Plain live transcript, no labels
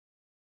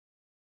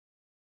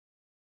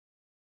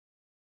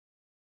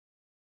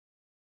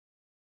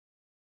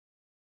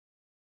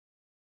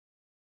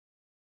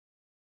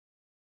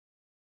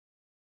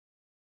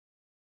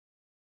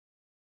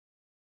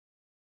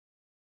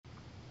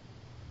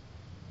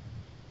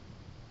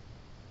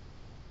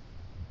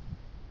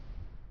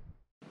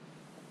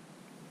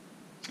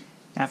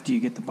After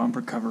you get the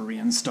bumper cover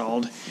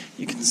reinstalled,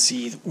 you can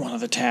see one of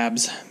the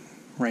tabs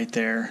right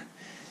there,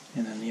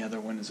 and then the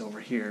other one is over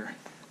here.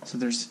 So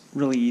there's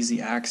really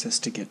easy access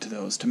to get to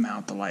those to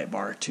mount the light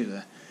bar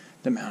to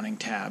the mounting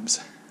tabs.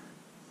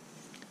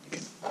 You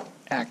can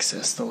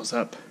access those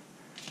up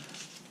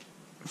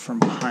from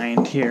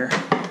behind here.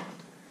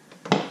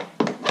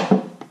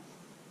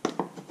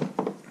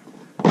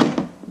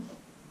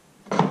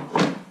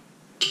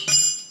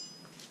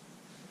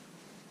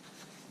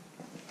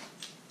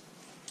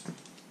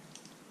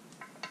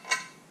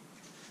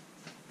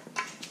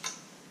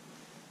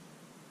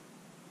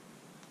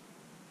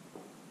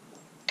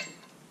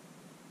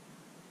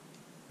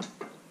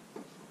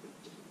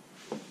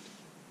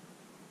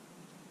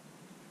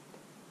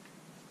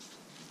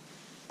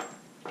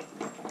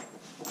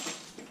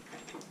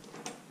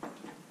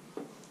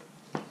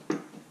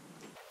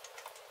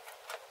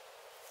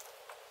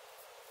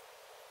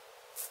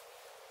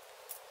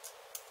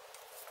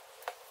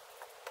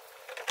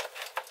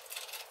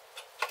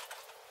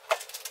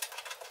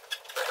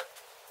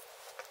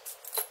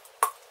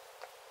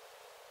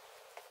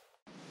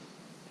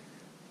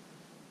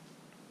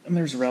 And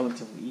there's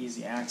relatively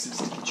easy access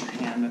to get your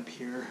hand up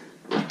here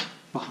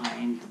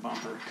behind the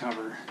bumper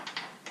cover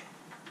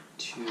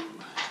to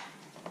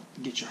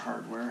get your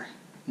hardware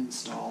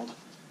installed.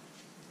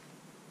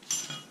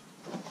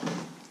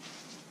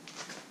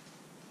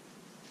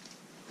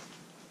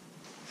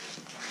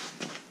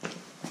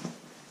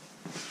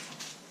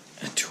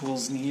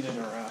 Tools needed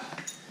are a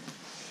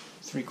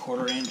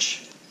 3/4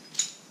 inch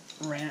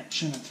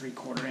wrench and a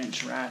 3/4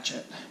 inch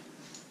ratchet.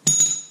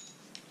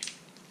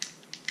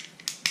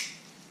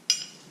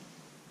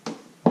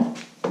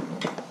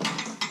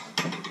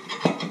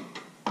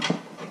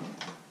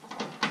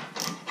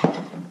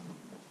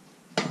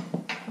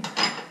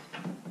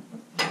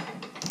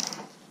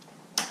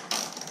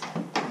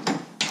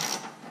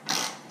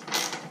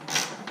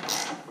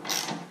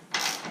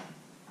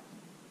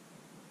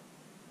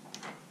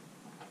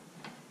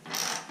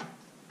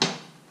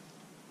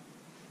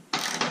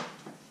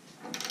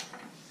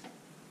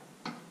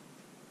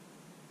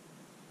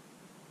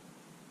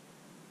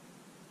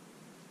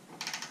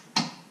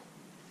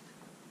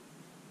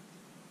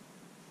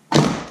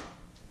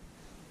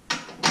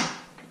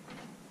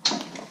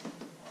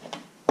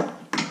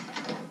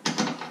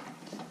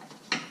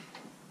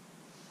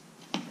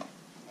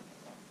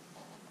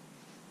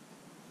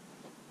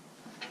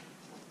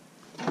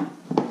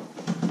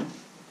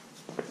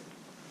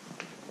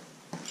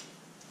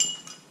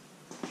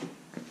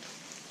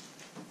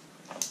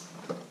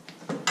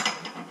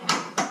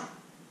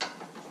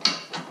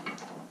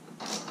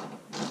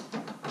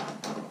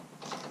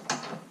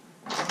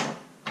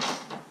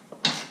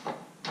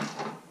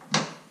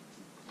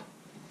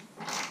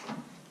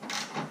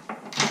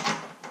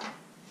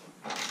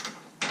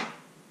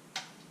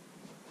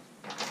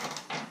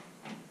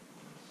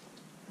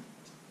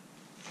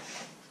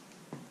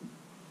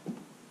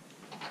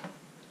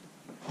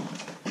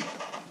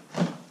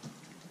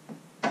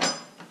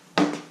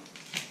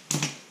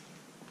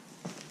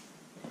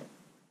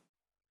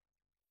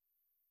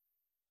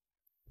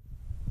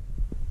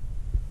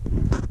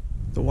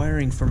 The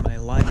wiring for my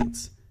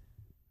lights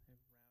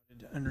I've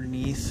routed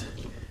underneath.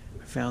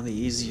 I found the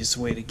easiest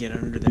way to get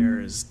under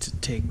there is to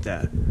take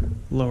that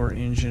lower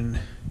engine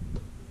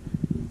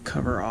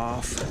cover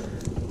off.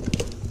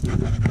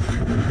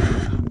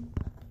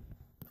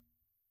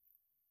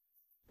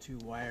 Two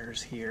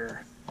wires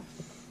here.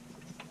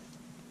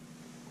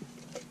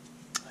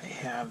 I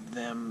have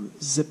them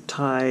zip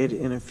tied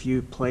in a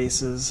few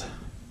places.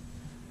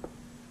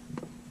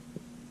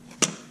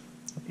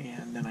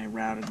 And then I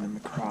routed them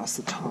across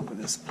the top of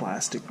this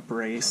plastic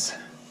brace.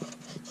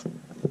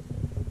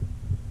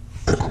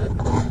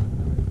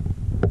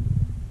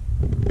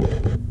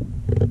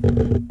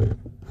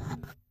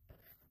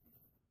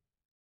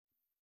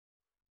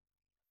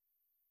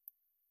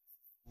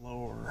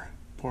 Lower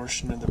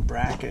portion of the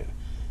bracket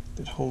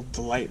that holds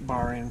the light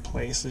bar in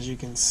place. As you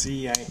can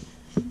see, I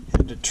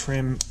had to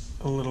trim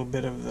a little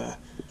bit of the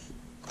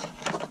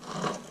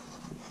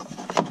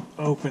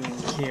opening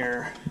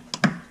here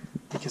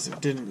because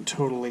it didn't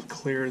totally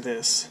clear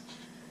this,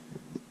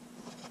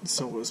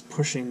 so it was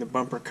pushing the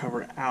bumper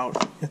cover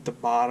out at the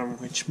bottom,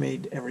 which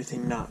made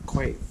everything not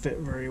quite fit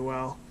very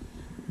well.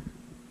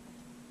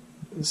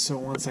 So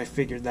once I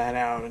figured that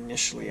out,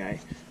 initially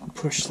I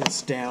pushed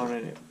this down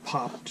and it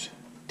popped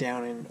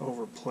down in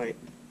over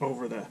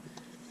the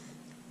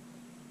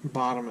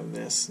bottom of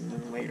this, and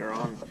then later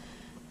on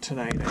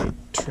tonight I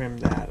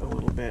trimmed that a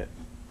little bit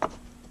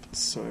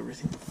so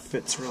everything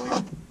fits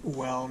really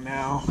well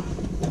now.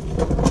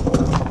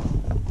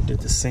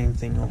 Did the same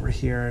thing over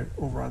here.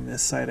 Over on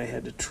this side I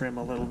had to trim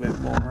a little bit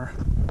more.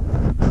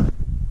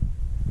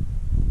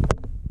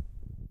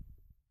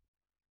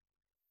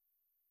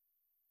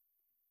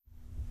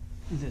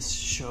 This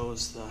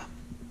shows the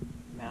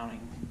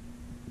mounting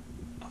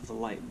of the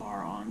light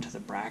bar onto the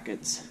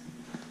brackets.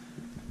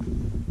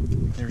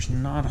 There's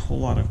not a whole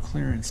lot of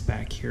clearance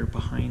back here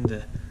behind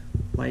the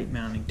light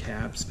mounting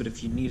tabs, but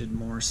if you needed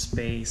more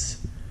space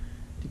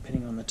to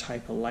depending on the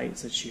type of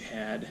lights that you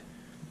had,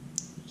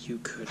 you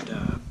could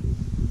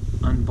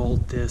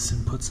unbolt this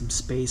and put some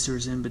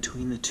spacers in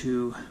between the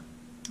two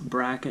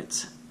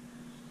brackets.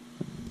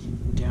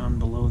 Down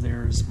below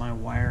there is my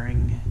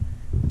wiring.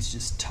 It's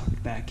just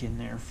tucked back in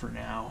there for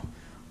now.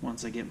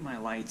 Once I get my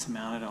lights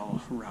mounted,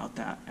 I'll route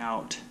that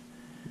out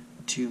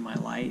to my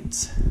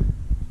lights.